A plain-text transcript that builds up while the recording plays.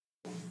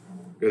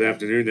Good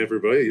afternoon,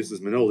 everybody. This is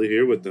Manoli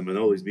here with the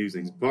Manoli's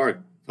Musings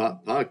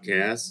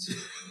podcast.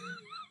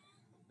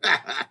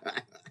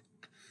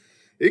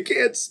 He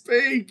can't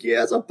speak. He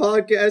has a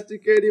podcast. He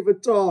can't even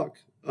talk.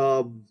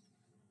 Oh,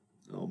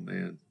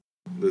 man.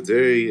 The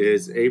day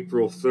is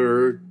April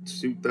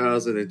 3rd,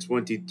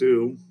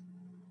 2022.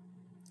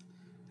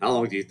 How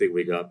long do you think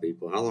we got,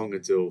 people? How long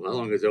until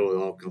it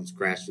all comes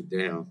crashing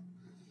down?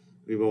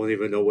 We won't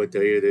even know what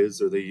day it is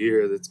or the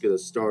year that's going to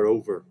start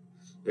over.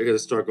 They're going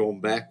to start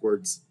going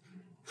backwards.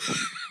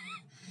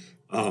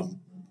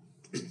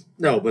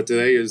 No, but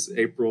today is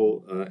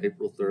April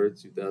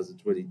 3rd,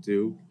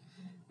 2022.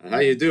 How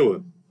you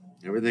doing?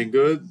 Everything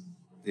good?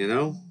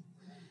 You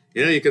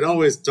can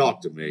always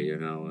talk to me.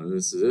 And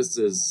this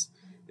is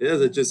it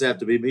doesn't just have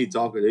to be me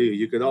talking to you.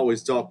 You can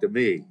always talk to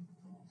me.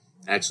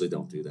 Actually,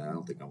 don't do that. I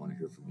don't think I want to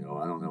hear from you.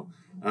 I don't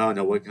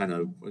know what kind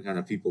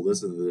of people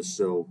listen to this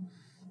show.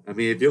 I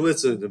mean, if you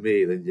listen to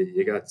me, then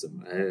you got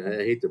some.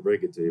 I hate to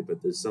break it to you,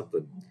 but there's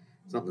something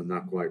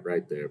not quite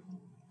right there,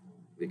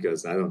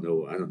 because I don't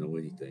know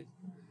anything.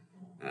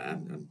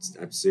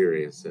 I'm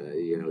serious.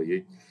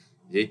 You're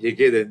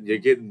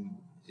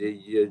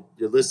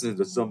listening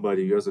to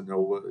somebody who doesn't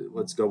know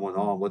what's going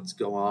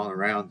on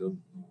around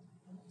him.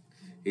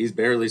 He's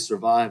barely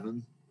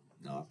surviving.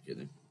 No, I'm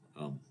kidding.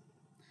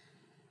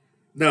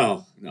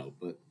 No,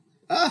 but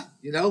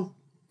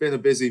been a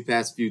busy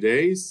past few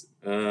days.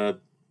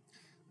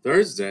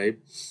 Thursday,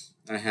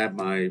 I had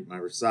my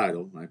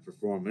recital, my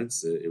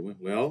performance. It went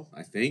well,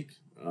 I think.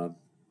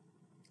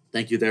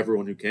 Thank you to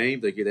everyone who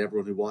came. Thank you to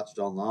everyone who watched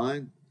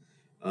online.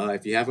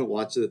 If you haven't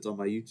watched it, it's on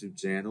my YouTube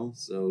channel.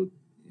 So,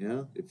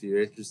 if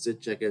you're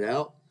interested, check it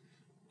out.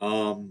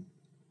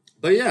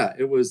 But yeah,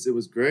 it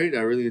was great.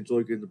 I really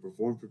enjoyed getting to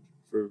perform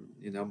for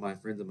my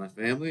friends and my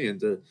family, and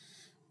to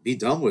be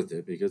done with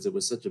it, because it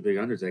was such a big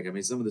undertaking. I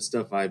mean, some of the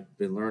stuff I've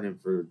been learning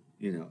for,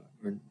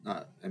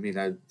 I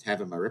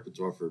have in my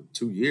repertoire for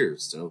 2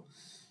 years. So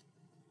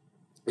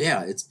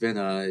yeah,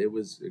 it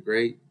was a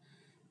great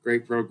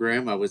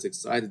program. I was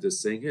excited to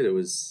sing it. It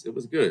was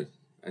good,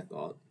 I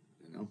thought.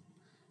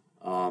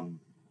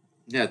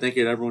 Thank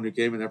you to everyone who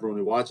came and everyone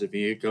who watched. If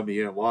you didn't come,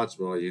 you didn't watch,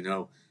 well,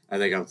 I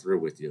think I'm through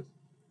with you.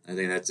 I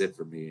think that's it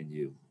for me and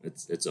you.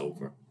 It's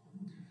over.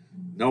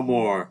 No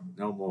more.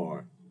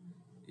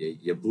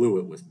 You blew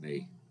it with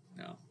me.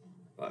 No.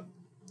 But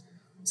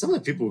some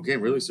of the people who came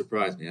really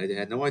surprised me. I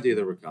had no idea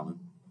they were coming.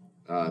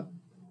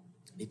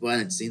 People I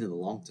hadn't seen in a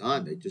long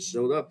time. They just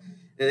showed up.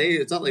 And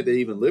it's not like they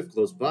even lived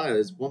close by.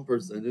 There's one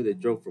person I knew, they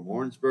drove from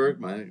Orangeburg.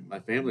 My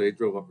family, they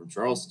drove up from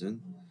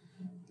Charleston.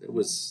 It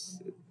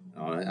was...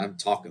 I'm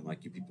talking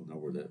like you people know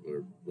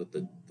what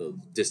the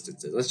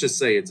distance is. Let's just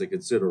say it's a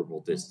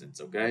considerable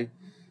distance, okay?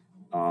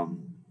 But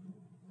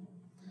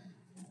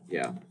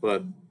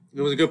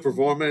it was a good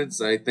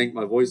performance. I thank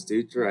my voice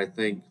teacher. I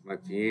thank my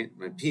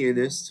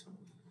pianist.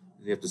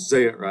 You have to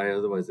say it right,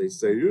 otherwise they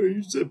say, "Oh,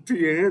 you said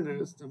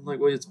pianist." I'm like,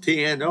 well, it's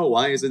piano.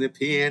 Why isn't it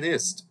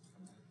pianist?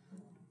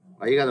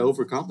 Why you got to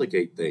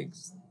overcomplicate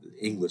things?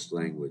 English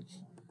language.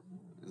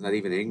 Is that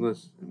even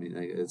English? I mean,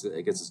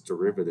 I guess it's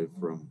derivative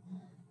from,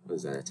 what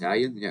is that,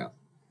 Italian? Yeah.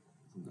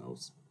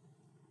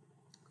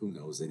 Who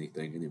knows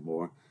anything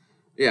anymore?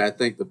 Yeah, I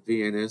thank the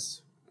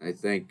pianist. I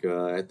thank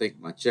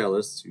my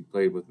cellist who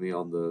played with me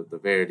on the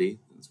Verdi.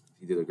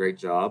 He did a great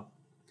job.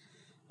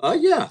 So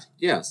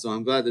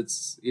I'm glad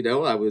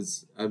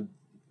I'm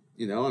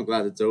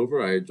glad it's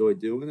over. I enjoyed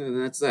doing it,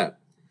 and that's that.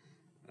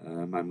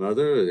 My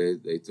mother,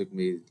 they took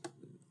me,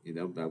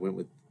 I went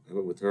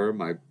with her,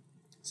 my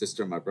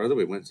sister, and my brother.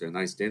 We went to a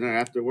nice dinner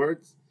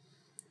afterwards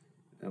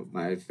at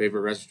my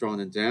favorite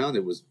restaurant in town.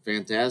 It was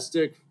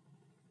fantastic.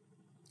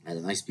 I had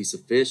a nice piece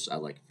of fish. I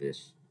like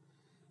fish.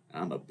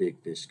 I'm a big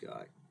fish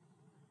guy.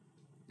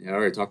 Yeah, I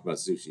already talked about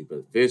sushi,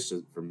 but fish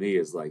for me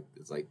is like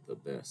the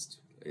best.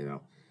 I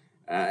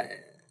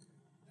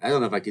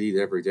don't know if I could eat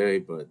it every day,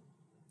 but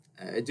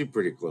I do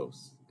pretty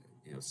close.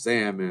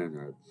 Salmon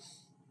or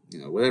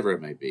whatever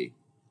it may be,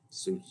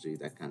 sushi,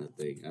 that kind of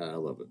thing. I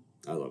love it.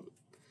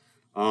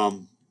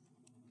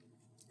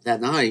 That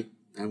night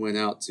I went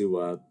out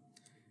to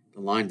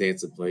the line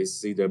dancing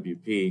place,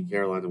 CWP,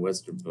 Carolina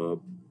Western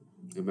Pub.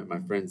 I met my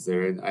friends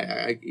there, and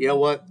I you know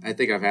what? I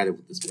think I've had it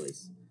with this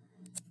place.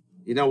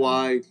 You know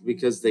why?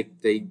 Because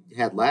they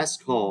had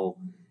last call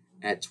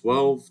at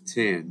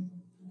 12:10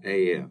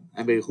 a.m.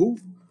 I mean,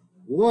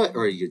 what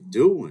are you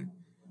doing?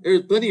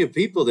 There's plenty of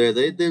people there.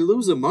 They're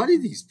losing money,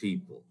 these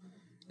people.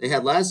 They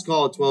had last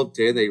call at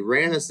 12:10. They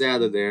ran us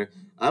out of there.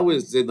 I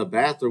was in the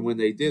bathroom when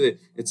they did it,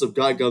 and some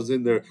guy comes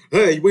in there.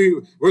 Hey,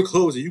 we're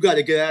closing. You got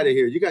to get out of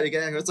here. You got to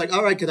get out of here. It's like,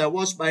 all right, can I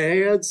wash my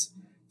hands?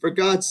 For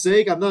God's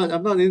sake, I'm not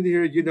in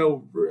here,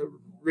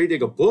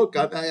 reading a book.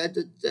 I'm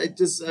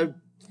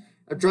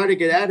trying to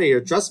get out of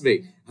here. Trust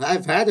me,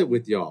 I've had it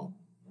with y'all.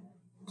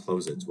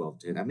 Close at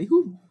 12:10. I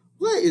mean,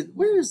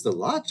 where is the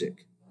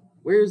logic?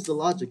 Where is the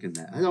logic in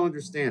that? I don't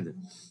understand it.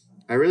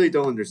 I really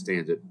don't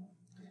understand it.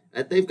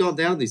 They've gone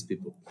down, these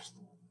people.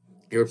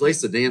 They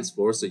replaced the dance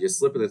floor, so you're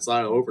slipping and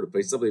sliding all over the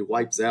place. Somebody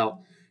wipes out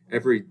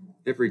every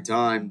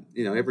time,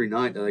 every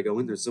night that I go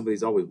in there,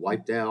 somebody's always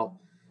wiped out.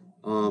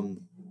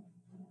 Um,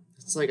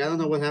 it's like I don't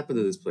know what happened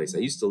to this place. I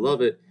used to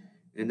love it,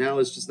 and now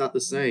it's just not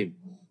the same.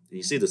 And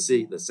you see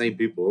the same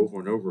people over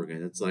and over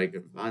again. It's like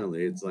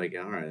finally, it's like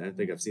all right, I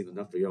think I've seen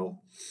enough of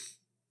y'all.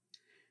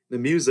 The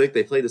music,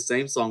 they play the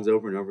same songs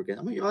over and over again.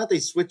 I mean, why don't they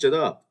switch it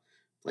up?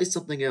 Play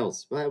something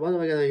else. Why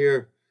do I gotta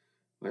hear?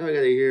 Why do I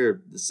gotta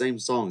hear the same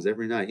songs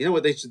every night? You know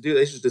what they should do?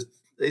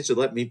 They should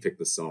let me pick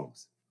the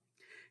songs.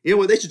 You know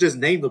what? They should just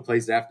name the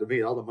place after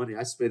me. All the money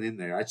I spent in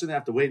there, I shouldn't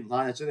have to wait in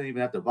line. I shouldn't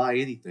even have to buy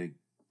anything.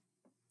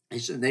 They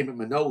should name it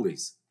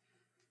Manoli's.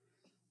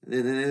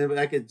 And then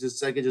I could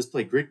just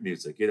play Greek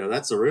music. You know,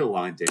 that's the real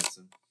line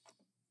dancing.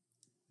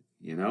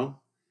 You know,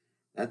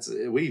 that's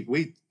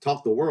we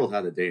taught the world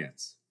how to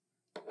dance.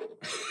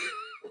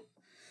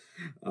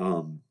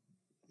 um,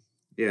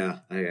 yeah,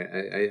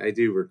 I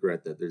do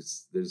regret that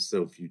there's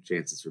so few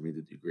chances for me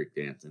to do Greek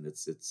dance, and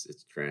it's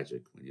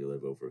tragic when you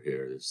live over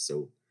here.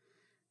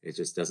 It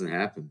just doesn't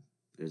happen.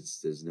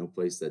 There's no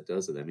place that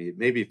does it. I mean,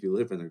 maybe if you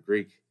live in a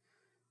Greek,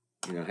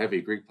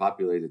 heavy Greek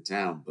populated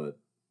town, but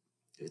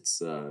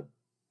it's uh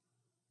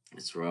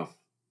it's rough.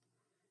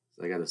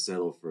 So I got to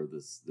settle for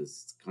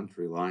this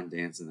country line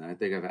dancing.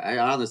 I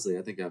honestly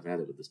I think I've had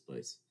it with this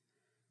place.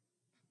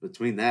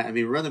 Between that, I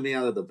mean, running me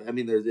out of the, I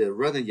mean, they're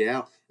running you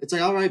out. It's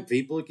like, all right,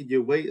 people, can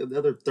you wait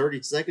another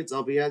 30 seconds?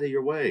 I'll be out of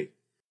your way.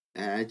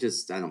 I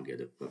don't get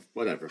it, but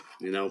whatever.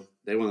 They want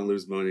to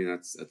lose money.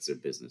 That's their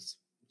business.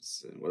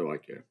 So what do I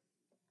care?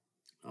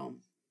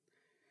 Um,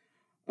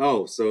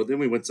 oh, so then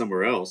we went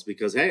somewhere else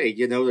because hey,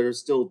 there's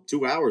still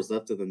 2 hours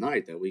left of the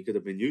night that we could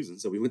have been using.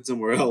 So we went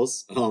somewhere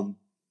else,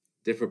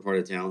 different part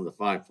of town, the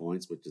Five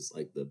Points, which is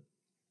like the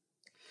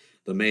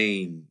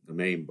main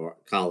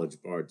college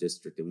bar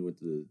district, and we went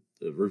to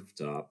the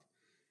rooftop,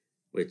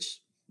 which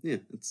yeah,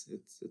 it's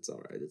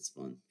all right. It's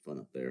fun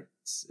up there.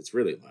 It's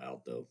really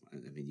loud though. I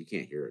mean, you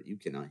can't hear it. You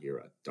cannot hear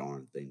a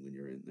darn thing when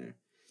you're in there.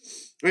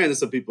 And there's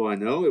some people I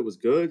know. It was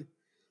good,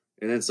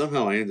 and then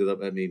somehow I ended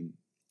up. I mean,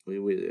 we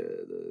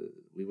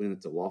went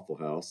into Waffle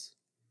House,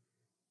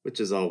 which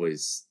is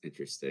always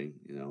interesting.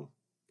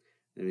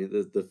 I mean,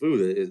 the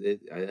food.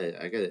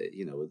 I got it.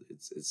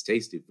 It's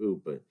tasty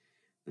food, but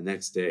the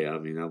next day, I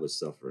mean, I was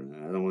suffering.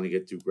 I don't want to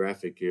get too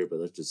graphic here, but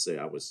let's just say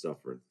I was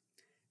suffering.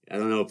 I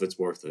don't know if it's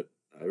worth it.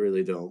 I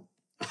really don't.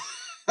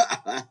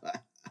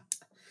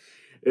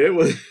 It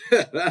was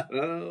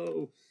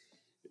oh,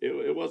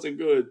 it wasn't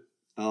good.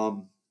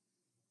 Um,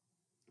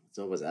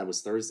 so I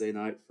was Thursday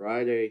night,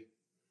 Friday.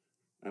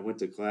 I went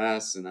to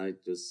class and I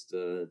just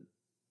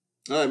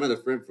I met a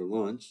friend for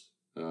lunch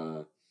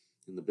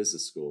in the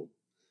business school,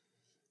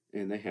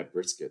 and they have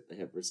brisket. They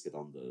have brisket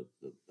on the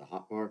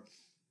hot bar.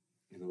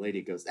 And the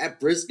lady goes, "That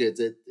brisket,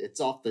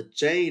 it's off the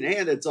chain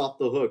and it's off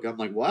the hook." I'm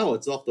like, "Wow,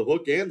 it's off the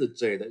hook and the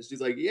chain." And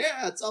she's like,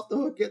 "Yeah, it's off the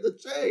hook and the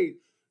chain."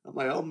 I'm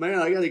like, "Oh man,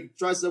 I gotta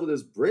try some of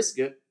this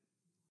brisket."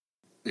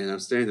 And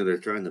I'm standing there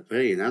trying to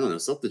pay, and I don't know,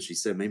 something she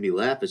said made me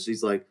laugh. And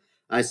she's like,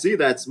 "I see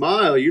that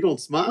smile. You don't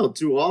smile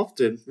too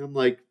often." And I'm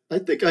like, "I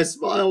think I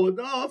smile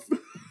enough."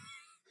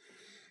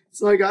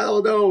 It's like I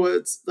don't know.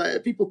 It's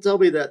people tell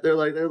me that they're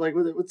like,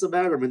 "What's the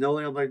matter,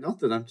 Manoli?" I'm like,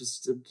 "Nothing. I'm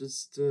just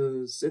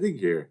sitting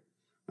here.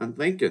 I'm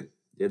thinking,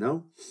 you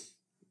know."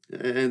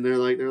 And they're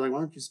like, "Why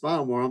don't you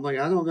smile more?" I'm like,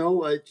 "I don't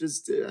know. I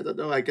don't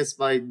know. I guess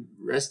my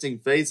resting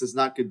face is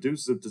not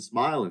conducive to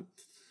smiling.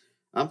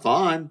 I'm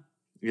fine.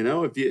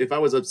 If I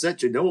was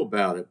upset, you know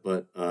about it.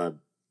 But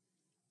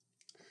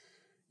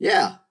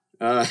yeah,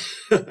 it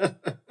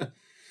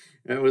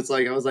was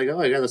like I was like, oh,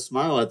 I got to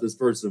smile at this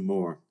person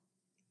more.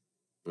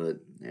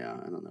 But yeah,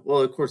 I don't know.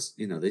 Well, of course,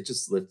 they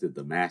just lifted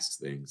the mask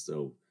thing,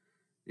 so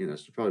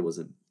she probably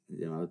wasn't.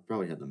 I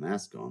probably had the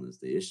mask on is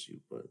the issue,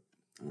 but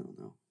I don't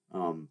know.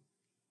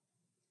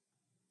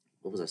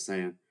 What was I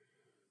saying?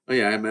 Oh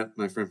yeah, I met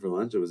my friend for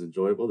lunch. It was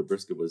enjoyable. The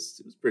brisket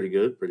was pretty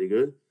good, pretty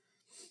good.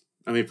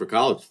 I mean, for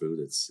college food,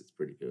 it's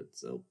pretty good.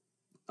 So,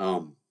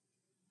 um,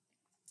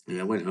 and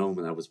I went home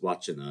and I was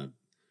watching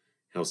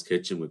Hell's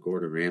Kitchen with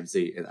Gordon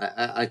Ramsay, and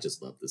I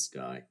just love this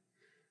guy.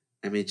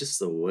 I mean, just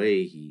the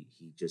way he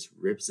just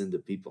rips into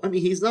people. I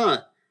mean, he's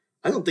not.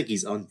 I don't think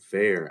he's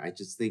unfair. I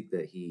just think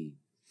that he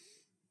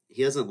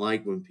doesn't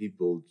like when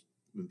people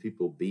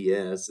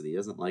BS, and he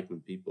doesn't like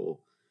when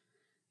people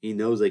he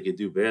knows they could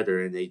do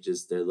better and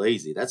they're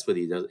lazy. That's what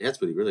he does.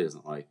 That's what he really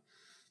doesn't like.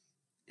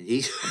 And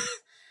he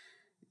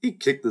he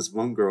kicked this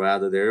one girl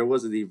out of there. It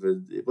wasn't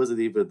even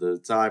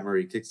the time where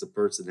he kicks the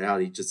person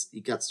out.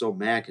 He got so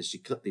mad because she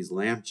cut these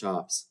lamb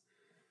chops.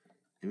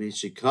 I mean,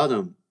 she cut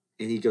them,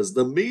 and he goes,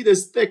 "The meat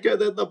is thicker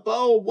than the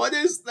bone. What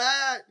is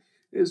that?"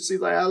 And she's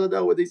like, "I don't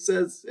know." What he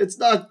says, "It's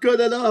not good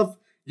enough.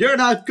 You're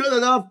not good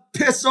enough.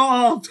 Piss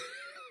off."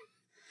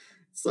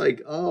 It's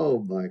like, oh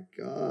my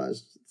gosh,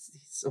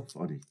 he's so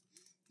funny.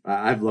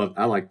 I've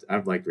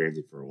liked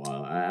Randy for a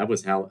while. I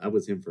was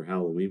him for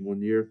Halloween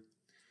one year.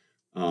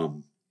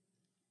 Um,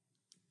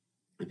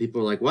 and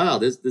people are like, "Wow,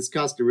 this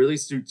costume really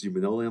suits you,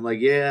 Manoli." I'm like,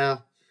 "Yeah,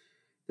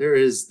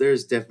 there's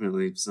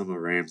definitely some of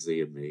Ramsay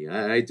in me.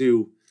 I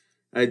do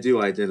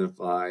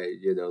identify,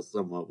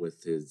 somewhat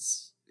with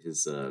his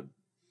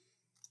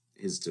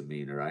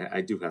demeanor.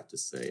 I do have to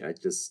say, I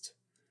just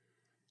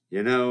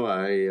He's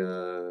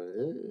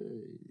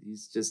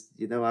just,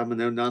 I'm a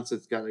no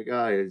nonsense kind of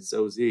guy, and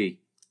so is he.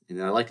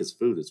 And I like his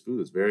food. His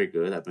food is very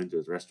good. I've been to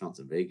his restaurants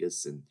in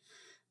Vegas and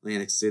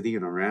Atlantic City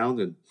and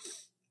around, and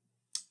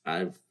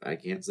I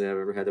can't say I've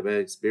ever had a bad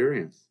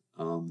experience.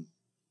 Yeah,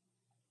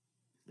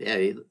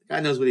 the guy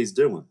knows what he's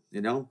doing.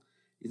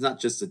 He's not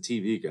just a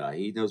TV guy.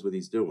 He knows what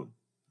he's doing.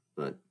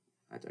 But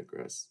I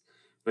digress.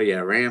 But yeah,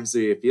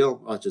 Ramsay. If you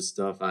don't watch his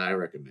stuff, I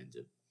recommend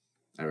it.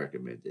 I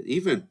recommend it.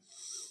 Even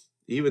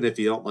if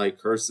you don't like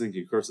cursing,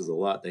 he curses a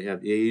lot. They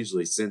have a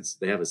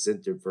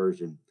censored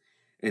version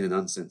and an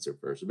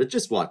uncensored version. But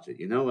just watch it.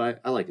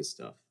 I like his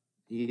stuff.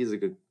 He's a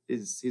good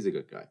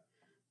guy,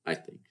 I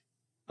think.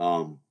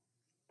 Um.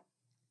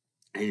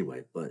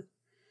 Anyway, but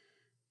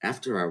I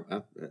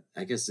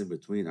guess in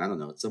between, I don't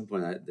know. At some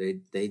point,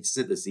 they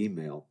sent this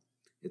email.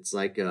 It's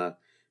like,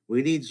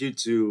 we need you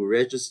to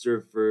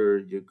register for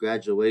your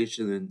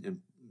graduation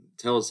and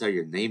tell us how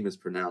your name is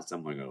pronounced.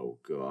 I'm like, oh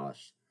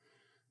gosh.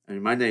 I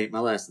mean, my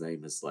last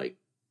name is like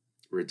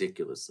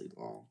ridiculously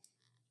long,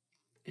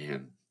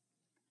 and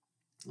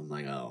I'm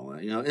like, oh,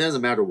 it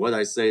doesn't matter what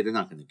I say, they're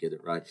not going to get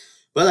it right.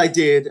 But I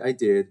did,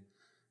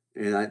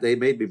 and they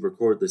made me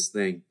record this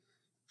thing.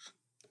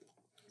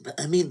 But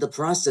I mean, the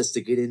process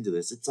to get into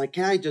this, it's like,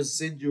 can I just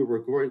send you a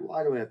recording?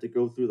 Why do I have to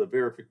go through the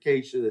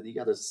verification? And you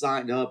got to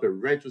sign up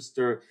and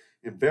register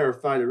and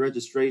verify the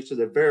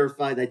registration and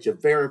verify that you're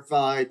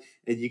verified.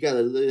 And they got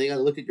to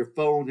look at your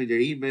phone and your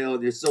email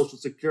and your social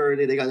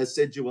security. They got to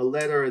send you a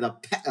letter and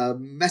a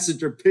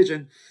messenger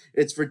pigeon.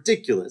 It's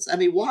ridiculous. I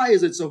mean, why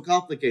is it so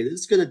complicated?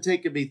 This could have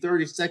taken me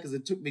 30 seconds.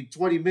 It took me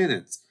 20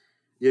 minutes,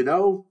 you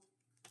know?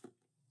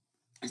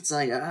 It's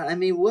like, I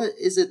mean, what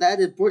is it that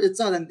important? It's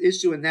not an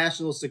issue in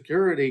national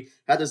security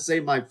how to say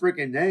my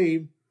freaking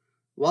name.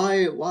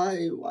 Why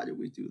do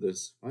we do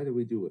this? Why do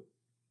we do it?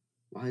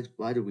 Why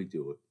do we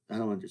do it? I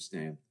don't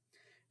understand.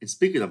 And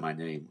speaking of my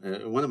name,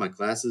 one of my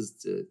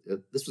classes,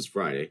 this was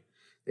Friday.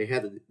 They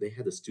had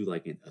us do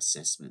like an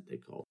assessment. They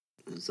called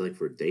it. It's like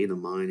for data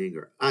mining,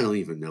 or I don't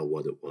even know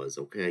what it was.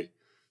 Okay,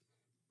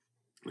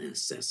 an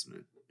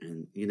assessment,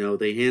 and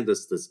they hand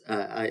us this.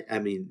 I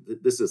mean,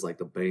 this is like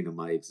the bane of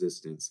my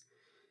existence.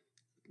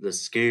 The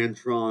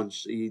Scantron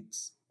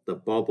sheets, the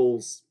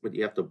bubbles, when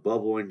you have to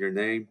bubble in your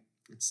name.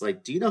 It's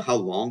like, do you know how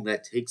long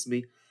that takes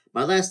me?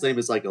 My last name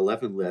is like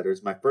 11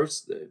 letters. My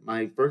first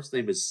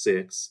name is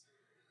 6.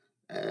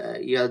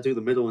 You got to do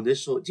the middle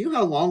initial. Do you know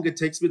how long it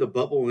takes me to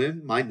bubble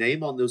in my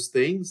name on those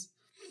things?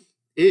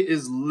 It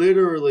is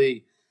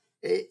literally,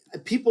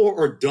 people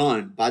are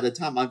done by the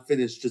time I'm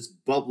finished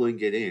just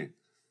bubbling it in.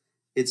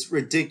 It's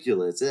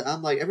ridiculous.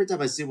 I'm like, every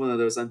time I see one of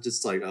those, I'm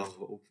just like,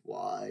 oh,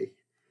 why?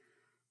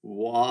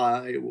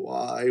 Why do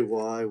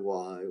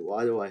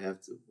I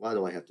have to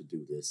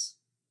do this?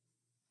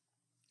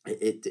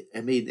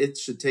 I mean, it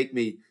should take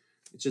me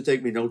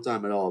no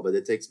time at all, but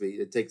it takes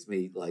me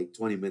like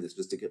 20 minutes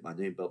just to get my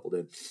name bubbled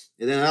in.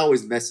 And then I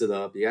always mess it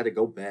up. You got to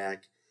go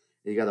back.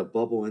 You got to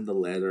bubble in the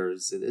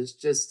letters.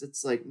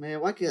 It's like,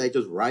 man, why can't I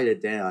just write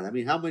it down? I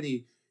mean, my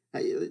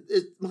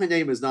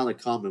name is not a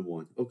common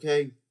one,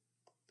 okay?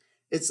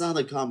 It's not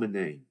a common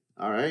name,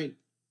 all right?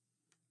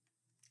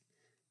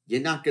 You're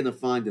not going to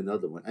find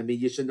another one. I mean,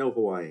 you should know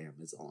who I am,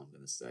 is all I'm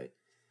going to say.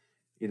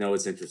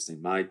 It's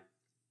interesting. My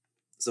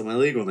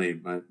legal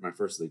name, my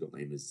first legal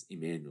name is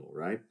Emmanuel,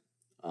 right?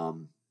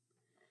 Um,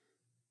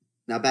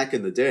 Now, back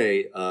in the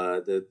day,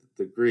 the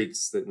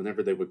Greeks, that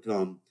whenever they would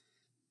come,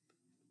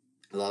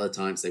 a lot of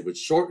times they would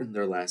shorten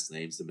their last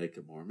names to make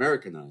it more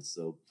Americanized.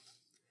 So,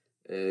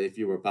 if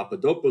you were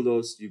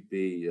Papadopoulos, you'd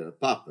be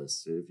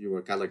Papas. If you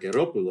were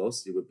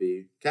Kalageropoulos, you would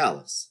be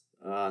Kalas.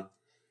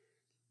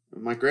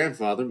 My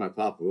grandfather, my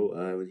papa,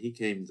 when he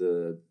came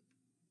to,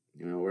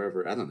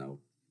 wherever, I don't know,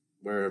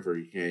 wherever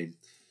he came,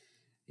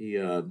 he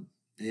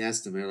he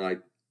asked him,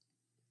 like,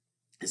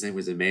 his name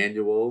was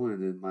Emmanuel,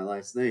 and then my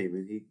last name,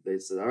 and they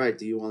said, all right,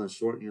 do you want to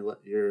shorten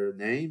your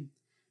name?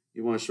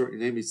 You want to shorten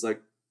your name? He's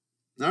like,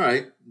 all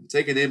right,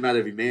 take a name out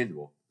of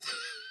Emmanuel.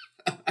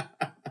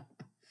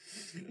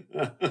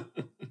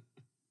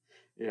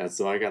 Yeah,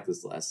 so I got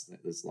this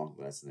long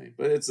last name,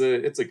 but it's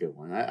a good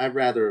one. I'd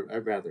rather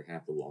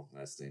have the long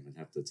last name and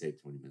have to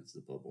take 20 minutes to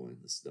bubble in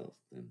the stuff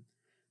than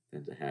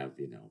to have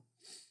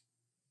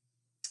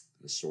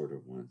a shorter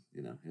one.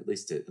 At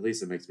least it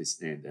makes me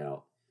stand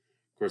out.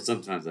 Of course,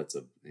 sometimes that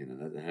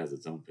has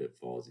its own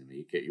pitfalls.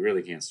 You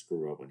really can't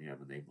screw up when you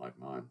have a name like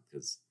mine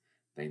because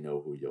they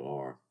know who you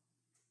are.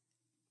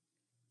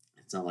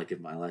 It's not like if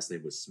my last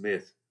name was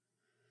Smith.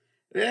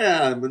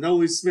 Yeah,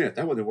 Manoli Smith.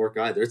 That wouldn't work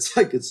either. It's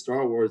like in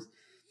Star Wars.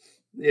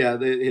 Yeah,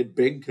 they hit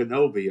Big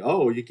Kenobi.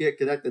 Oh, you can't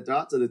connect the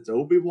dots and it's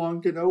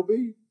Obi-Wan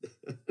Kenobi?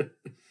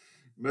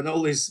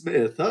 Manoli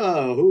Smith.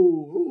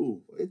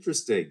 Oh,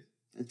 interesting.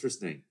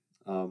 Interesting.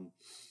 Um,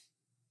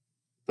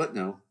 but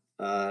no.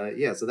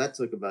 Yeah, so that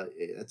took about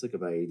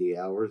 80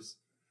 hours.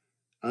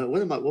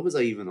 What was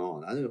I even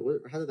on? I don't know.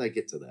 How did I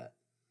get to that?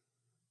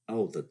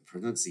 Oh, the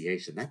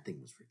pronunciation. That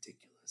thing was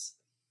ridiculous.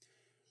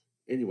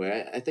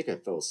 Anyway, I think I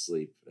fell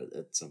asleep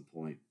at some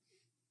point.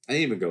 I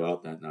didn't even go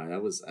out that night. I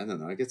don't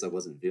know. I guess I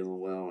wasn't feeling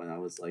well, and I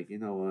was like, you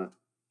know what?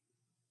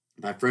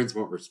 My friends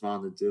weren't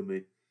responding to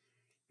me.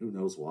 Who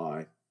knows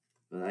why?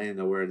 But I didn't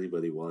know where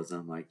anybody was.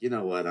 I'm like, you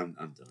know what? I'm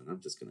done. I'm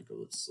just gonna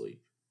go to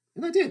sleep,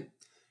 and I did.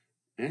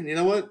 And you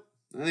know what?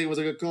 I think it was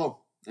a good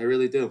call. I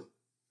really do.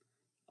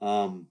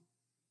 Um,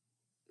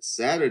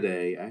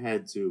 Saturday, I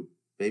had to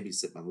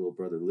babysit my little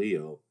brother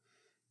Leo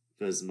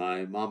because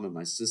my mom and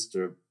my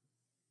sister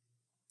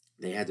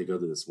they had to go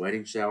to this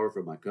wedding shower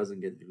for my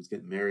cousin who was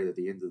getting married at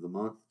the end of the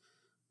month.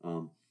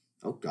 Um,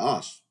 oh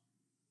gosh,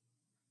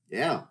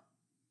 yeah,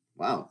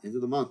 wow, end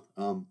of the month.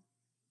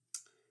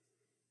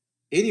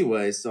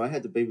 Anyway, so I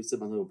had to babysit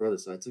my little brother,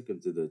 so I took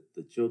him to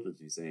the children's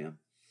museum.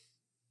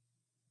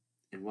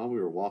 And while we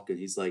were walking,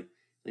 he's like,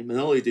 "Hey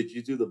Manoli, did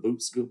you do the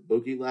boot scoop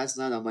boogie last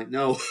night?" I'm like,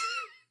 "No,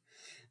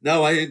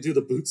 no, I didn't do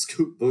the boot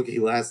scoop boogie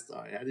last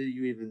night. How did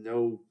you even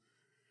know?"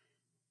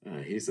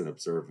 He's an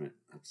observant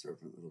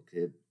little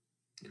kid.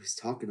 He was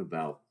talking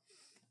about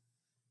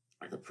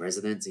the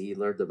presidents. He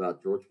learned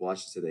about George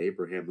Washington,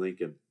 Abraham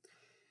Lincoln.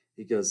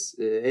 He goes,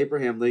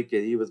 Abraham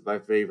Lincoln. He was my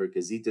favorite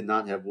because he did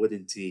not have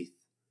wooden teeth,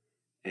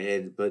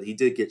 but he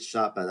did get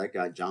shot by that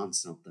guy John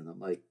something. I'm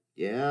like,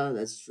 yeah,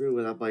 that's true.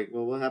 And I'm like,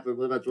 well, what happened?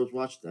 What about George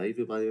Washington? How you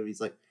feel about him?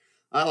 He's like,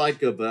 I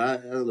like him, but I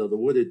don't know the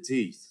wooden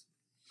teeth.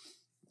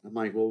 I'm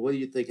like, well, what do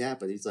you think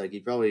happened? He's like, he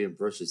probably didn't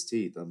brush his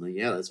teeth. I'm like,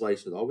 yeah, that's why you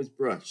should always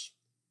brush,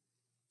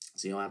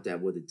 so you don't have to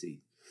have wooden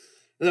teeth.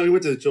 And then we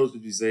went to the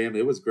Children's Museum.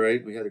 It was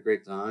great. We had a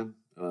great time.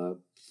 Yeah,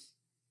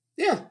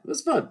 it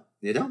was fun.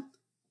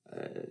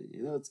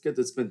 It's good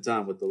to spend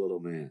time with the little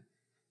man.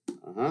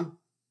 Uh huh.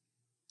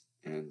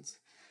 And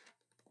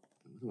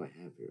what do I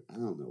have here? I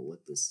don't know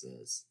what this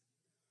says.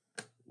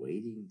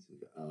 Waiting to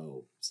go.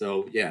 Oh,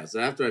 so yeah. So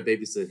after I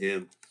babysit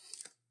him,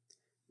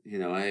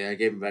 I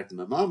gave him back to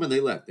my mom, and they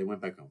left. They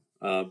went back home.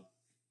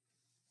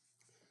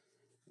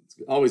 It's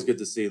always good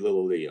to see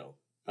little Leo.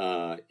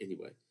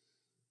 Anyway,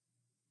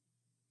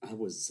 I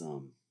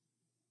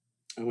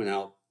went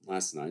out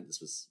last night.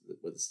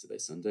 What is today?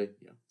 Sunday?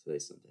 Yeah,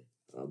 today's Sunday.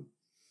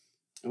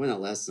 I went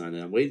out last night,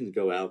 and I'm waiting to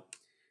go out.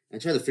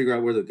 And I try to figure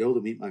out where to go to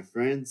meet my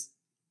friends.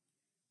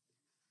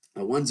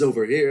 The one's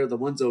over here, the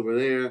one's over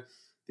there,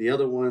 the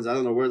other ones I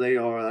don't know where they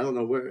are. I don't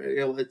know where.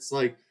 It's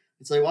like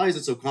why is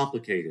it so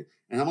complicated?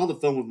 And I'm on the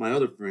phone with my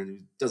other friend who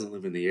doesn't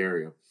live in the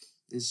area,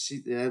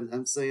 and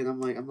I'm saying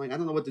I'm like I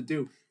don't know what to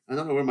do. I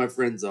don't know where my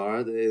friends are.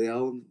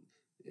 I'm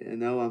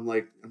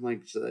like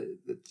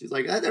she's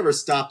like I never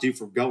stopped you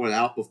from going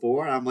out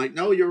before. I'm like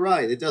no, you're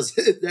right. It does.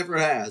 It never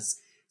has.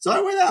 So I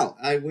went out.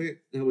 I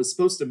was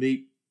supposed to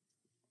meet.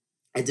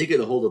 I did get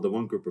a hold of the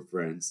one group of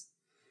friends,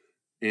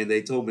 and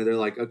they told me they're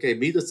like, okay,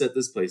 meet us at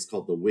this place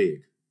called the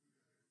Wig,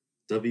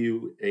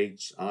 WHIG,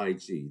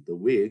 the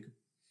Wig.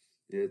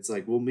 It's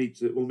like we'll meet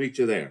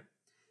you there.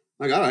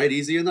 I'm like all right,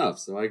 easy enough.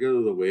 So I go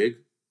to the Wig,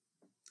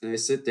 and I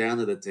sit down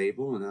at a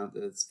table, and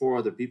it's four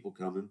other people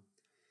coming,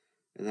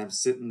 and I'm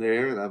sitting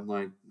there, and I'm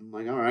like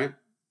all right,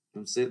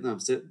 I'm sitting,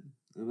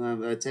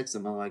 and I text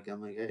them, I'm like,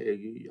 hey, are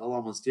you all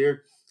almost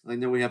here? Like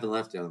no, we haven't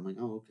left yet. I'm like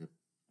oh okay.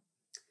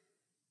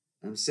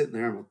 I'm sitting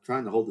there, I'm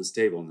trying to hold this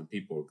table, and the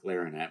people are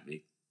glaring at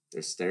me.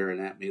 They're staring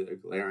at me. They're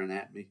glaring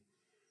at me.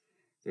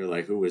 They're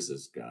like, "Who is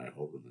this guy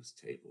holding this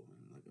table?" And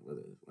I'm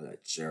like, what a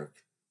jerk!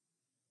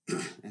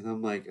 And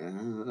I'm like,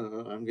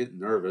 I'm getting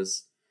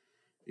nervous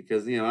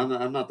because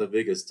I'm not the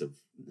biggest of,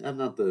 I'm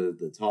not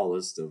the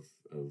tallest of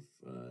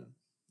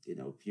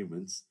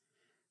humans,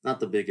 not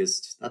the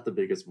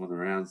biggest one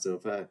around. So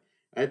if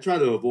I try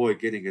to avoid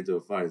getting into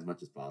a fight as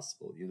much as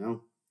possible.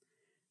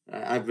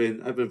 I've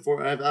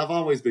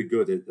always been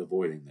good at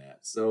avoiding that.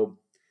 So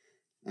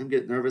I'm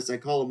getting nervous. I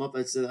call them up.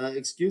 I said,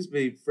 "Excuse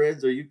me,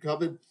 friends, are you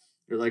coming?"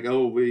 They're like,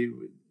 "Oh,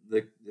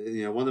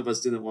 one of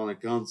us didn't want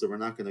to come, so we're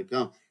not going to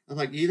come." I'm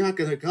like, "You're not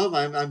going to come?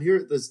 I'm here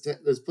at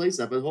this place.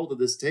 I've been holding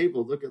this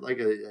table, looking like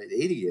an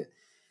idiot."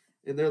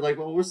 And they're like,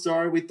 "Well, we're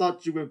sorry. We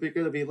thought you were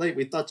going to be late.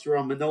 We thought you were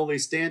on Manoli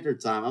Standard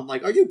Time." I'm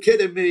like, "Are you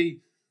kidding me?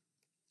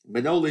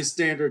 Manoli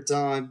Standard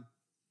Time?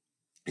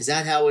 Is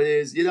that how it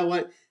is? You know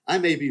what? I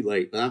may be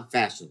late, but I'm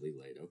fashionably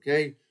late.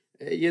 Okay."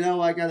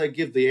 I gotta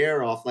give the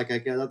air off like I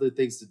got other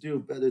things to do,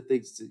 better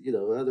things to,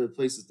 other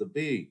places to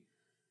be.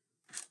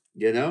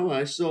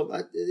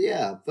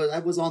 Yeah, but I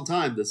was on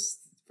time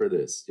for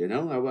this.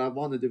 I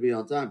wanted to be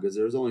on time because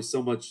there was only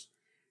so much.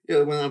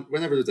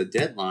 Whenever there's a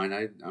deadline,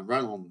 I'm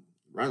right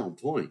on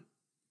point.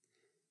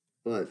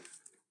 But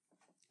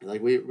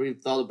like we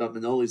thought about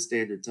Manoli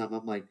Standard Time.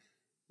 I'm like,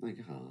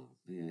 oh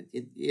man,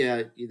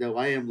 yeah,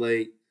 I am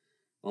late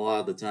a lot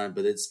of the time,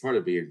 but it's part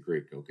of being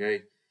Greek.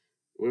 Okay,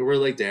 we're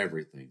late to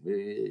everything.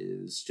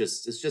 It's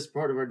just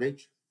part of our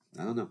nature.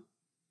 I don't know.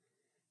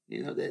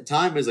 That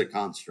time is a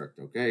construct.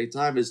 Okay,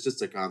 time is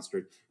just a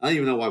construct. I don't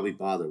even know why we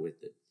bother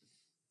with it.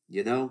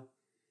 You know,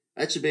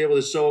 I should be able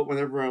to show up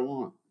whenever I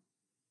want.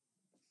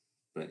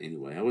 But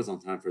anyway, I was on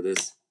time for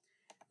this.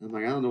 I'm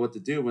like, I don't know what to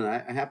do. When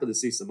I happened to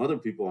see some other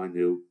people I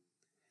knew,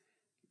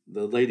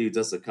 the lady who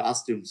does the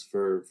costumes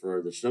for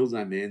the shows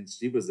I'm in,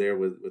 she was there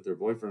with her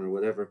boyfriend or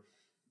whatever.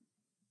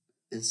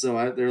 And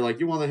so they're like,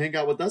 "You want to hang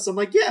out with us?" I'm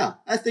like, "Yeah,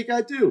 I think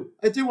I do.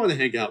 I do want to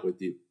hang out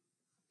with you."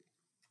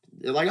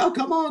 They're like, "Oh,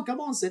 come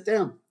on, sit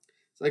down."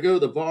 So I go to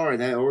the bar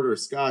and I order a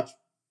scotch.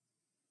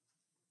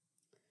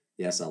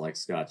 Yes, I like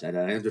scotch. I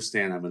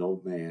understand I'm an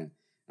old man.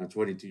 I'm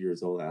 22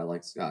 years old. And I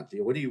like scotch.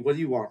 Yeah, what do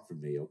you want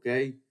from me?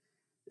 Okay.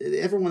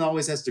 Everyone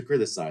always has to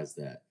criticize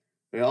that.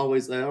 They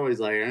always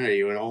like, "Hey,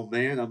 you an old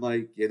man?" I'm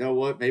like, you know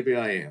what? Maybe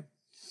I am.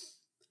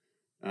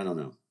 I don't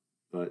know,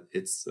 but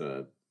it's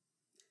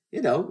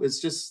it's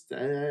just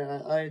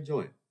I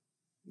enjoy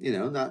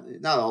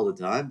it. Not all the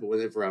time, but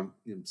whenever I'm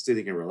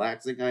sitting and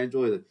relaxing, I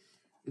enjoy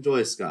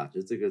a scotch.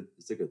 It's a good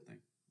thing.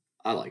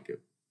 I like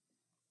it.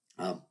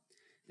 Um,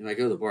 I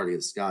go to the bar to get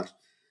a scotch,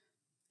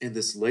 and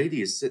this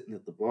lady is sitting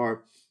at the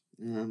bar,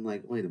 and I'm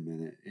like, wait a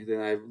minute, and then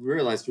I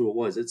realized who it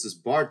was. It's this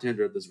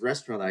bartender at this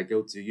restaurant I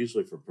go to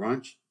usually for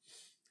brunch,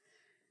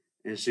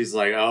 and she's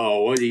like,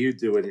 "Oh, what are you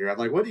doing here?" I'm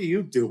like, "What are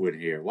you doing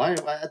here? I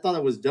thought I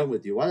was done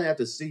with you. Why do I have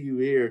to see you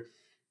here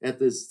at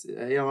this?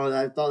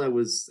 I thought I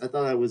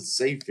was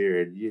safe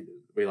here." And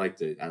we like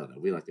to, I don't know,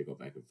 we like to go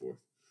back and forth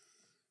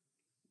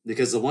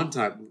because the one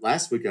time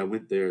last week I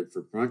went there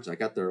for brunch. I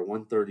got there at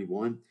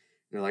 1:31.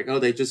 They're like, "Oh,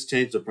 they just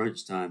changed the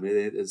brunch time.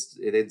 It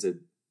ends at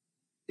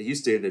it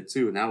used to end at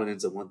 2. Now it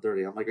ends at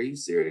 1:30." I'm like, "Are you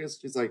serious?"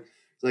 She's like,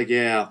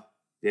 "Yeah,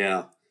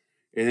 yeah."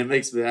 And it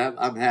makes me,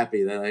 I'm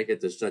happy that I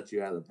get to shut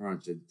you out of the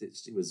brunch. And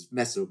she was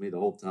messing with me the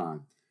whole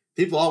time.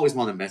 People always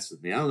want to mess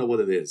with me. I don't know what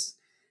it is.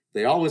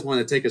 They always want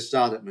to take a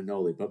shot at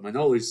Manoli, but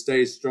Manoli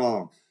stays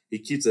strong. He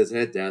keeps his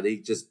head down. He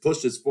just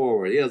pushes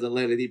forward. He doesn't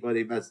let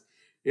anybody mess.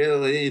 He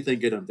doesn't let anything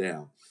get him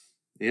down.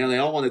 They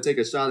all want to take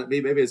a shot at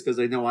me. Maybe it's because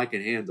they know I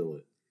can handle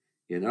it.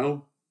 You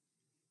know,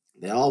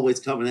 they're always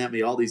coming at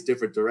me all these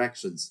different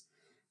directions.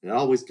 They're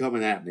always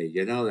coming at me.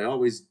 They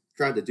always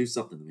try to do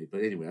something to me.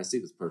 But anyway, I see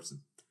this person.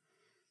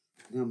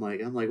 And I'm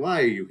like,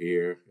 why are you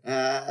here?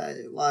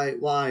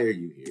 Why are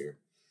you here?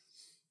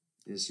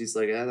 And she's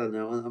like, I don't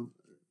know. And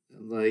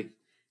I'm like,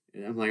 I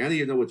don't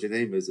even know what your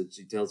name is. And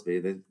she tells me,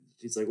 and then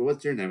she's like, well,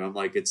 what's your name? I'm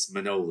like, it's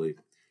Manoli.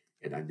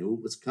 And I knew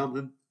it was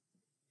coming.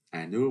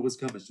 I knew it was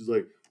coming. She's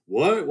like,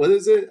 what? What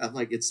is it? I'm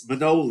like, it's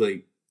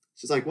Manoli.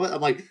 She's like, what?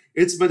 I'm like,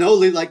 it's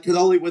Manoli, like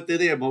cannoli with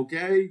an M,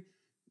 okay?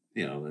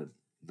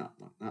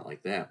 Not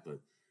like that, but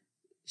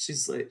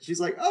she's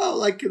like, oh,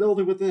 like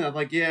cannoli with an M. I'm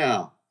like,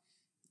 yeah,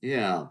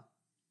 yeah.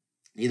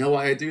 You know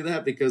why I do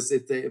that? Because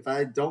if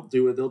I don't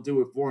do it, they'll do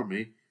it for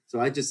me.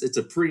 So it's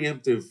a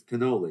preemptive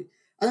cannoli.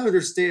 I don't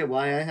understand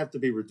why I have to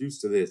be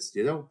reduced to this.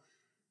 I don't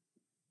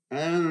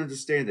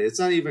understand it. It's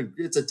not even.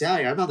 It's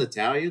Italian. I'm not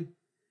Italian.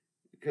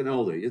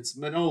 Cannoli. It's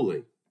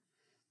Manoli.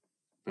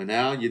 But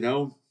now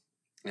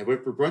I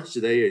went for brunch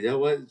today. You know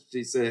what?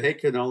 She said, "Hey,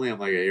 cannoli." I'm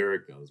like, here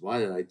it goes. Why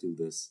did I do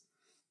this?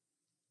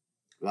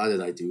 Why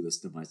did I do this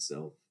to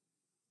myself?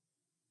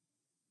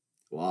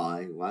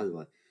 Why? Why do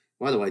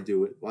I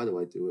do it? Why do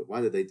I do it?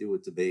 Why did they do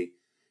it to me?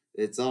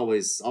 It's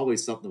always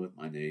something with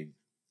my name.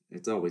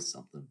 It's always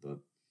something, but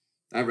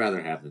I'd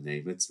rather have the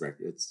name. It's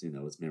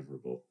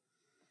memorable.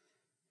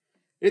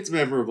 It's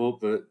memorable,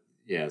 but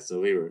yeah.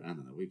 So I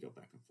don't know. We go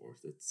back and forth.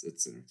 It's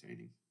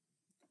entertaining.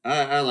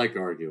 I like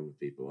arguing with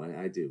people.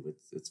 I do.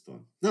 It's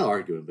fun. Not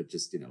arguing, but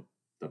just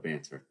the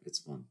banter. It's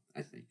fun.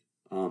 I think.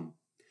 Um.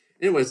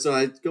 Anyway, so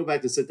I go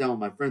back to sit down with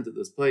my friends at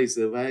this place.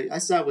 And I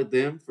sat with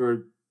them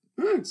for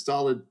a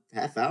solid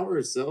half hour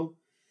or so.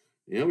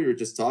 We were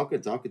just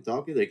talking, talking,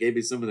 talking. They gave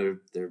me some of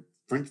their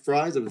French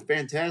fries. It was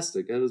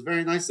fantastic. It was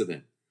very nice of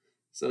them.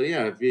 So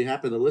yeah, if you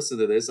happen to listen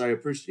to this, I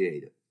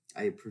appreciate it.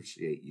 I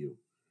appreciate you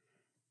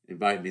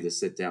inviting me to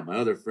sit down. My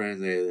other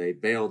friends, they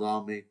bailed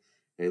on me.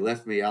 They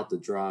left me out to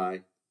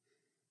dry.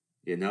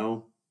 You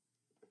know,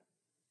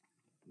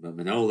 but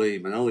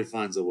Manoli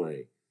finds a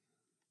way.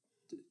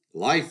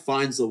 Life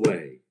finds a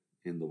way,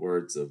 in the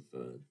words of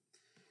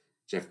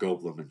Jeff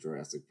Goldblum in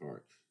Jurassic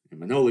Park. And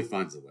Manoli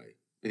finds a way.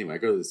 Anyway, I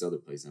go to this other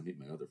place. I meet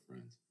my other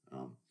friend.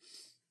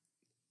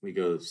 We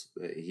go.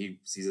 He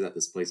is at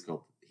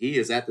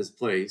this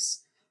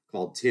place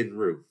called Tin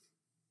Roof,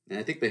 and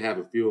I think they have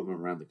a few of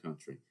them around the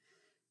country.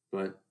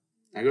 But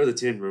I go to the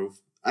Tin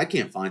Roof. I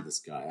can't find this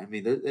guy. I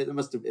mean,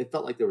 it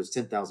felt like there was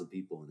 10,000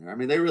 people in there. I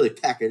mean, they really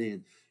pack it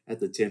in at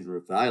the Tin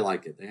Roof. I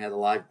like it. They had a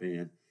live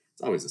band.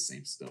 It's always the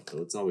same stuff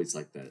though. It's always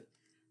like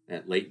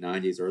that late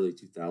 90s, early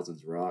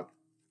 2000s rock.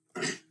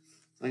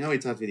 Like how many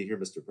times did you hear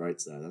Mr.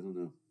 Brightside? I don't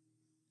know.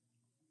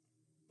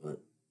 But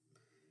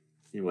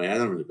anyway, I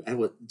don't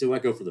really. Do I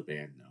go for the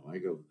band? No, I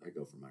go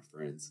for my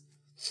friends.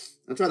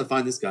 I'm trying to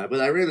find this guy,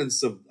 but I ran into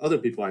some other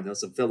people I know,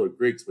 some fellow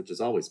Greeks, which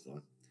is always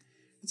fun.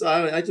 So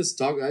I just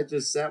talked. I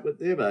just sat with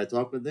them. I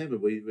talked with them,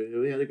 and we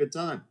had a good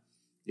time,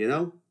 you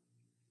know.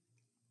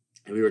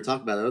 And we were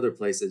talking about another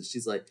place, and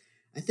she's like,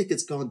 "I think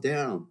it's gone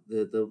down.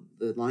 The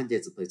line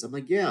dancing place." I'm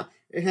like, "Yeah,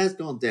 it has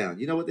gone down.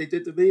 You know what they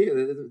did to me?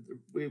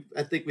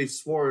 I think we've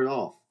swore it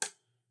off.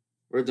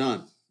 We're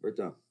done. We're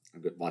done.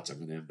 I'm gonna watch. I'm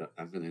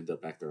gonna end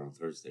up back there on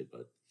Thursday,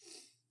 but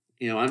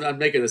I'm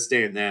making a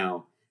stand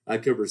now. I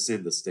could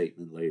rescind the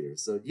statement later.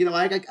 So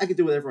I could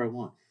do whatever I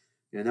want.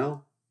 You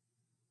know.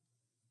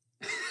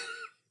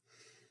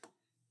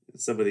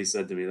 Somebody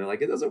said to me, they're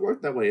like, it doesn't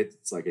work that way.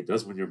 It's like it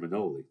does when you're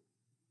Manoli.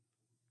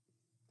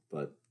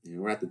 But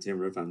we're at the tin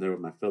roof. I'm there with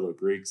my fellow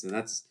Greeks, and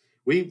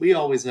we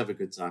always have a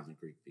good time with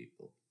Greek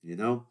people.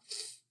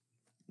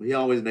 We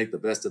always make the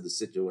best of the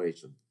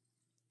situation.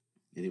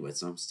 Anyway,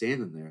 so I'm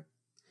standing there,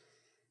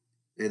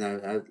 and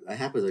I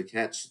happen to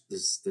catch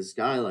this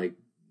guy like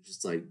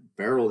just like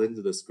barreled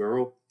into this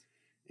girl,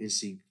 and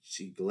she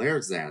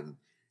glares at him,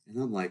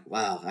 and I'm like,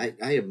 wow, I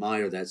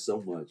admire that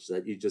so much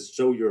that you just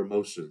show your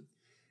emotion.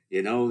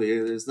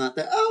 It's not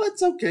that, oh,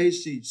 it's okay.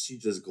 She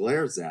just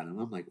glares at him.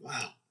 I'm like,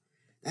 wow,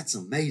 that's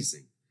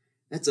amazing.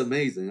 That's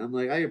amazing. I'm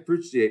like, I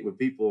appreciate when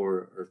people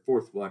are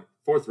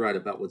forthright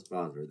about what's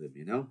bothering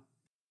them.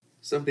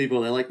 Some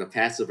people, they like the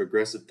passive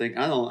aggressive thing.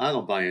 I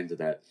don't buy into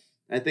that.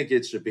 I think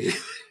it should be I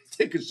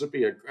think it should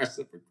be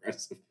aggressive.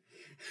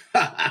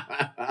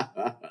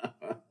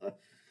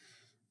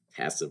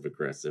 Passive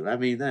aggressive. I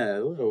mean,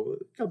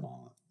 come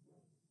on.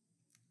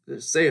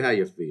 Just say how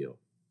you feel.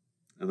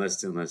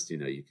 Unless you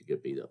could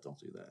get beat up, don't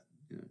do that.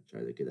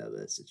 Try to get out of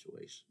that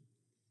situation.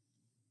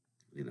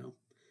 You know,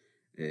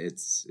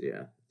 it's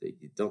yeah.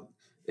 You don't.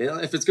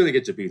 If it's going to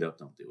get you beat up,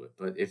 don't do it.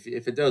 But if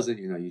it doesn't,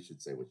 you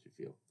should say what you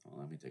feel. Oh,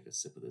 let me take a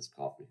sip of this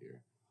coffee here.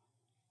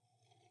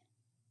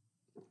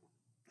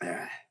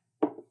 I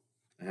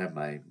have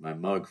my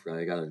mug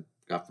I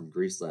got from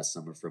Greece last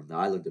summer from the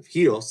island of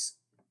Chios.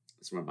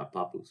 That's where my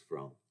papu's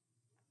from.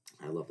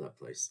 I love that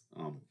place.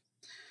 I'm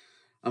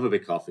a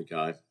big coffee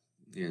guy.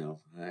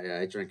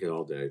 I drink it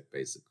all day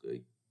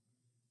basically.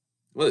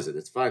 What is it?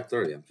 It's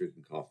 5:30. I'm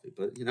drinking coffee,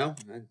 but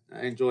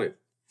I enjoy it.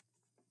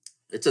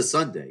 It's a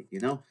Sunday.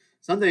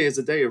 Sunday is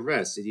a day of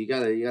rest, and you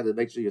gotta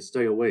make sure you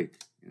stay awake.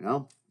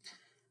 So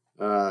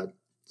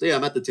yeah,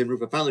 I'm at the tin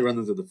roof. I finally run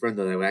into the friend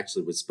that I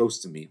actually was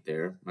supposed to meet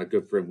there. My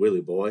good friend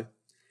Willie Boy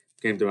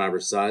came to my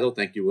recital.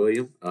 Thank you,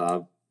 William.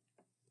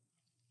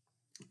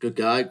 Good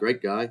guy,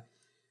 great guy.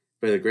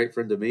 Been a great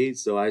friend to me.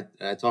 So I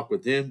talk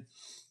with him,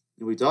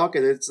 and we talk,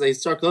 and they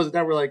start closing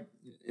down. We're like,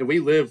 and we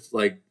live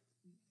like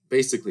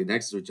basically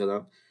next to each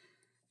other.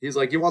 He's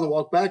like, "You want to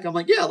walk back?" I'm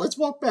like, "Yeah, let's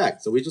walk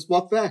back." So we just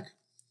walk back.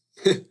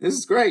 This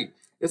is great.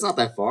 It's not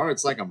that far.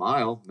 It's like a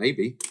mile,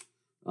 maybe.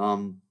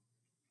 Yeah,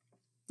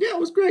 it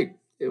was great.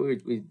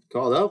 We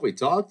called up, we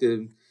talked,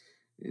 and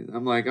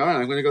I'm like, all right,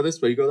 I'm going to go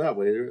this way, you go that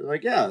way. They're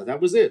like, yeah,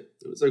 that was it.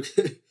 It was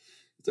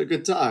it's a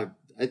good time.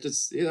 I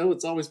just,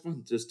 it's always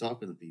fun just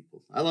talking to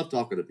people. I love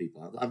talking to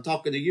people. I'm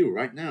talking to you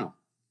right now.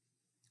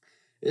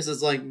 This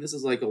is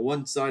like a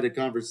one-sided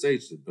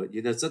conversation, but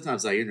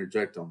sometimes I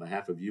interject on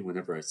behalf of you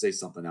whenever I say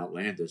something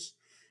outlandish.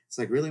 It's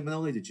like, really,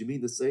 Manoli, did you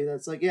mean to say that?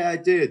 It's like, yeah, I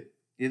did.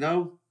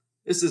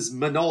 This is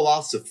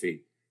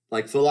monolosophy,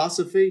 like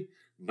philosophy,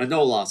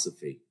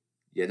 monolosophy.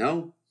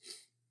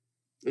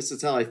 This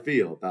is how I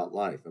feel about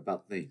life,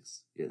 about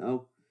things.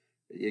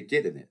 You're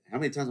getting it. How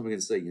many times am I going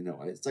to say,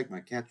 It's like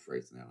my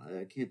catchphrase now.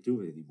 I can't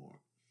do it anymore.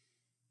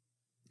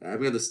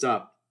 I'm going to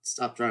stop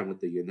trying with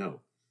the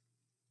I'll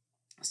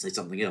say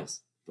something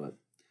else. But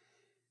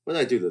what did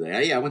I do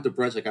today? I went to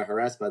brunch. I got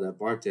harassed by that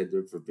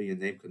bartender for being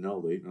named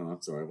Cannoli. Oh,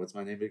 I'm sorry. What's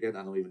my name again?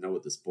 I don't even know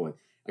at this point.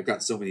 I've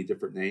got so many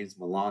different names.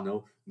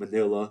 Milano,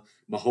 Manila,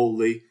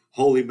 Maholi,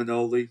 Holy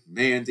Manoli,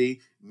 Mandy,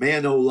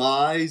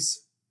 Manolize.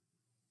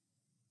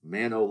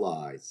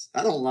 Manolize.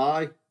 I don't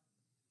lie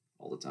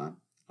all the time.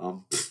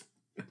 No,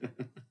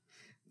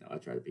 I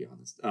try to be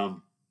honest.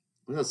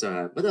 What else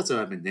have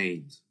I been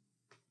named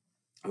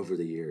over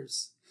the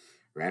years?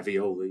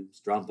 Ravioli,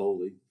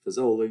 Stromboli,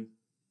 Fazoli.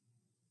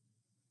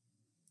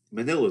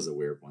 Manila's a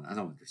weird one. I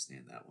don't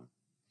understand that one.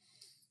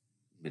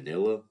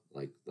 Manila,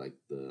 like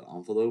the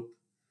envelope.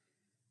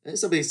 And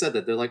somebody said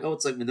that. They're like, oh,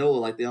 it's like Manila,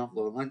 like the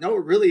envelope. I'm like, no,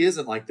 it really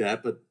isn't like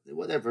that, but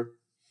whatever.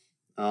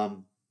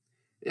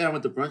 Yeah, I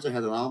went to brunch. I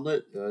had an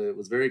omelet. It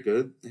was very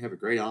good. They have a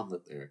great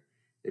omelet there.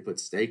 They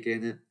put steak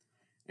in it.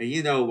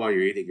 And while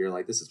you're eating, you're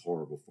like, this is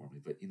horrible for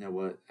me. But you know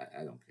what?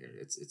 I don't care.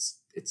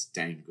 It's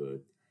dang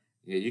good.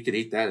 You can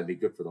eat that and be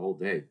good for the whole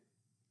day.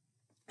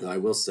 I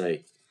will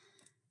say,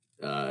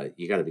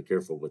 you got to be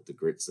careful with the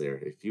grits there.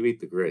 If you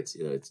eat the grits,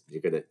 you're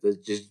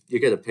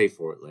gonna pay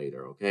for it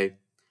later, okay?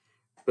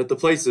 But the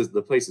place is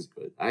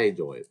good. I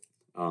enjoy it.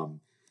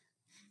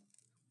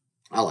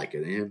 I like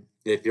it, and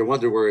if you're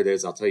wondering where it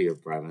is, I'll tell you in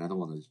private. I don't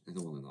want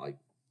to like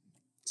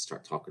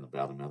start talking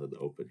about them out of the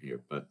open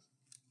here, but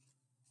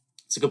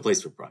it's a good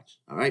place for brunch.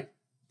 All right.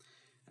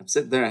 I'm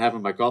sitting there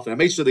having my coffee. I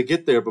make sure to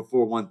get there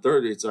before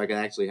 1:30 so I can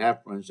actually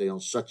have brunch. They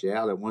don't shut you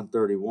out at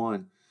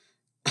 1:31.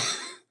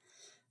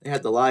 They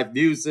had the live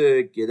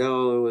music, it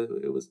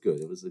was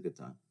good. It was a good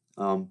time.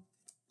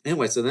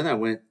 Anyway, so then I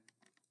went.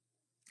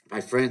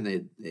 My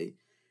friend,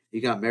 he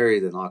got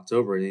married in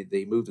October, and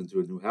they moved into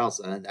a new house.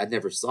 And I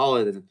never saw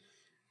it, and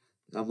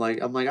I'm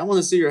like, I want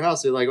to see your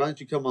house. They're like, why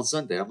don't you come on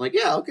Sunday? I'm like,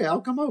 yeah, okay, I'll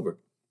come over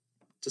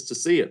just to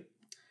see it.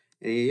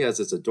 And he has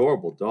this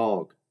adorable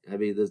dog. I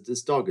mean,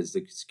 this dog is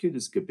as cute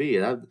as could be.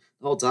 And the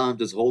whole time I'm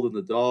just holding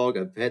the dog,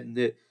 I'm petting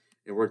it,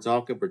 and we're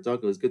talking.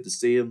 It was good to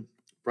see him.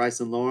 Bryce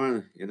and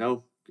Lauren,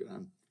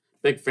 I'm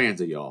big fans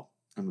of y'all.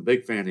 I'm a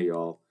big fan of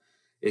y'all.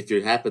 If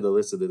you happen to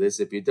listen to this,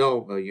 if you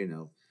don't, well,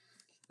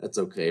 That's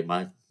okay.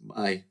 My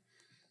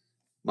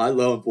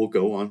love will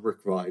go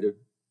unrequited.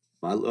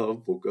 My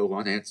love will go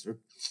unanswered.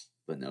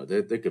 But no,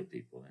 they're good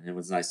people, and it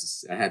was nice to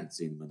see. I hadn't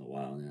seen them in a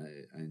while,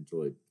 and I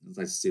enjoyed. It was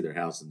nice to see their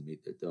house and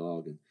meet their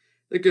dog, and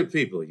they're good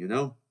people. You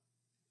got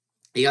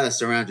to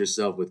surround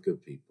yourself with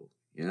good people.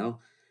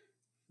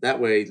 That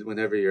way,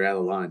 whenever you're out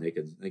of line, they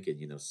can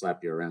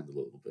slap you around a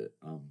little bit.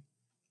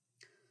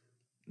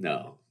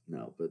 No,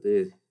 no, but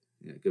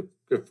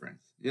good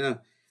friends.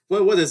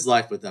 What is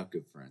life without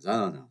good friends? I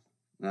don't know.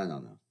 I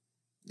don't know.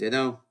 You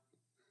know,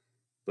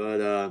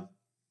 but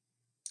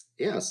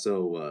yeah.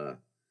 So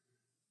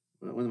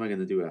what am I going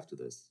to do after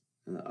this?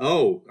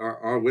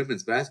 Our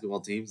women's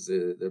basketball teams,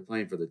 they're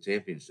playing for the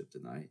championship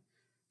tonight.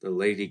 The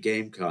Lady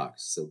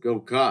Gamecocks. So go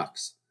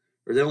Cox!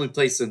 We're the only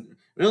place in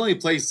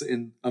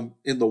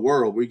the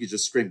world where you can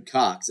just scream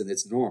Cox and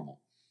it's normal.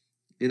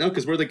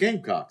 Because we're the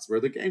Gamecocks. We're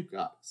the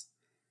Gamecocks.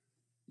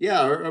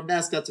 Yeah, our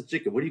mascot's a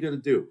chicken. What are you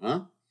going to do,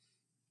 huh?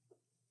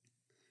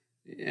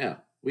 Yeah,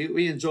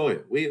 we enjoy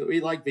it. We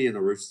like being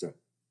a rooster.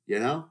 You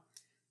know,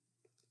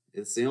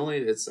 I tell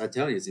you, it's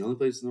the only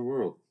place in the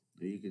world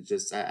where you can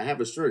just. I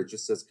have a shirt. It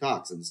just says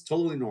Cox, and it's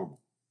totally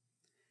normal.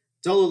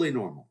 Totally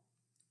normal.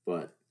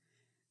 But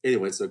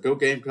anyway, so go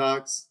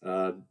Gamecocks.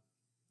 That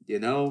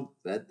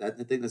I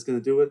think that's going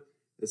to do it.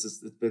 It's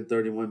been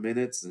 31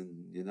 minutes,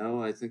 and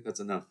I think that's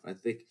enough.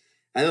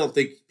 I don't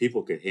think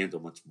people could handle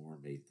much more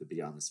of me, to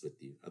be honest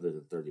with you, other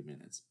than 30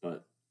 minutes.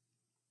 But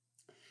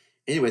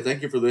anyway,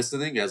 thank you for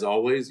listening. As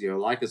always,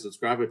 like and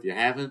subscribe if you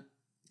haven't.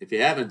 If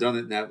you haven't done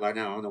it by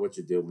now, I don't know what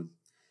you're doing.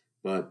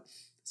 But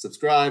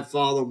subscribe,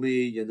 follow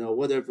me,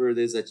 whatever it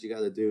is that you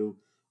got to do,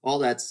 all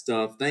that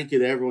stuff. Thank you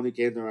to everyone who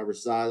came to my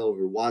recital,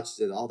 who watched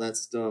it, all that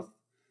stuff.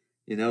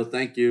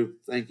 Thank you,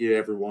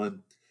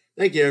 everyone.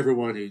 Thank you,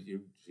 everyone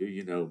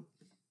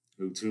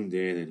who tuned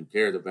in and who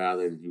cared about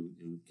it and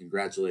who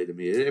congratulated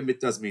me. It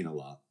does mean a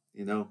lot.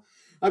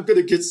 I'm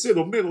gonna get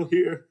sentimental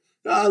here.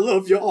 I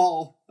love you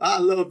all. I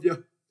love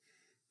you.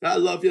 I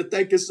love you.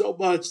 Thank you so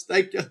much.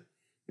 Thank you.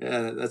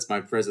 Yeah, that's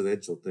my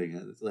presidential thing.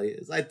 It's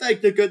like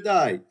thank you, good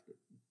night.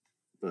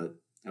 But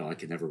I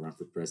can never run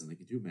for president.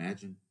 Could you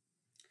imagine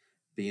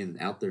being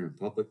out there in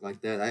public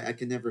like that? I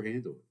can never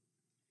handle it.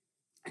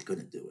 I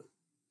couldn't do it.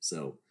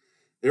 So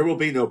there will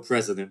be no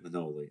President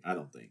Manoli, I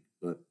don't think.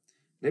 But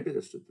maybe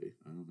there should be.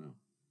 I don't know.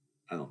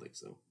 I don't think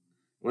so.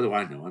 What do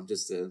I know? I'm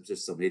just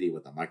some idiot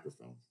with a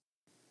microphone.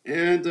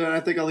 And I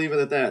think I'll leave it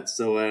at that.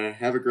 So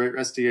have a great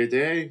rest of your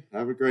day.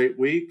 Have a great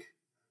week.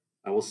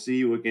 I will see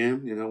you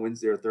again,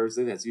 Wednesday or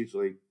Thursday.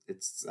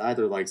 It's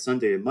either like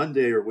Sunday and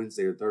Monday or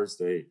Wednesday or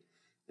Thursday.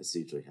 That's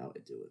usually how I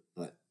do it.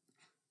 But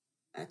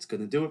that's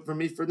going to do it for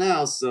me for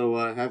now. So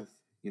have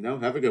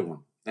a good one.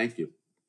 Thank you.